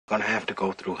gonna have to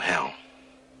go through hell.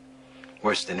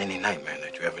 Worse than any nightmare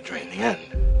that you ever dreamed. In the end,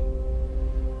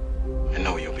 I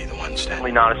know you'll be the one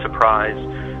standing. Not a surprise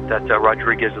that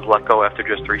Rodriguez is let go after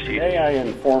just 3 seasons. Today I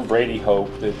informed Brady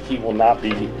Hope that he will not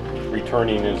be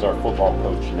returning as our football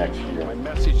coach next year. My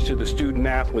message to the student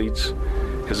athletes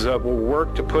is that we'll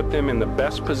work to put them in the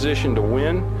best position to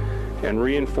win and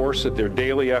reinforce that their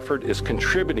daily effort is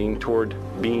contributing toward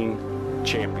being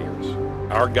champions.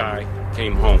 Our guy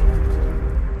came home.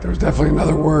 There was definitely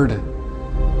another word.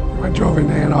 When I drove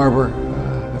into Ann Arbor,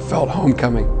 I felt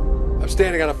homecoming. I'm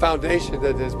standing on a foundation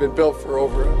that has been built for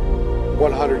over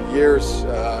 100 years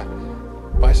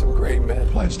by some great men.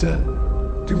 I pledged to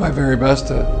do my very best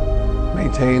to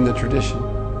maintain the tradition.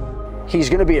 He's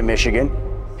going to be at Michigan.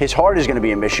 His heart is going to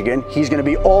be in Michigan. He's going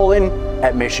to be all in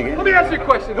at Michigan. Let me ask you a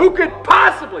question. Who could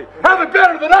possibly have it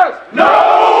better than us?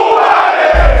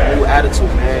 Nobody! New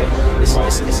attitude, man.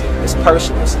 It's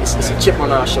personal. It's a chip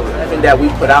on our shoulder. Everything that we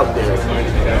put out there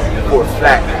for a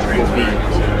fact will be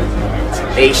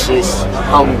tenacious,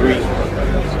 hungry,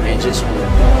 and just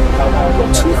go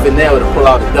tooth and nail to pull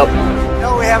out a W. You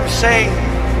know, we have a saying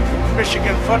in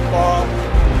Michigan football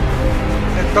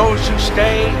that those who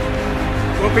stay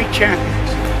will be champions.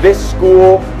 This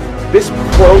school, this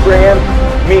program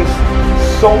means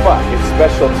so much. It's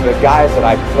special to the guys that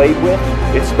I played with.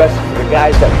 It's special to the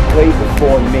guys that played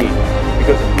before me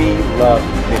because we love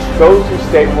this. Those who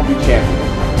stay will be champions.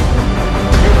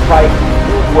 You fight,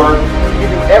 you work, you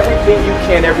do everything you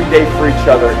can every day for each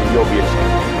other and you'll be a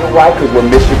champion. You know why? Because we're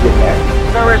Michigan men.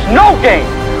 There is no game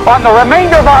on the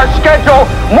remainder of our schedule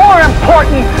more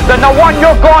important than the one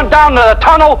you're going down to the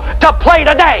tunnel to play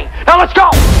today. Now let's go!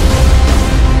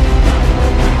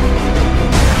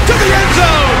 To the end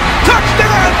zone!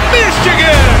 Touchdown,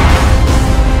 Michigan!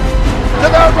 To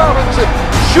that Robinson,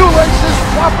 shoelaces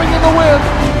flopping in the wind.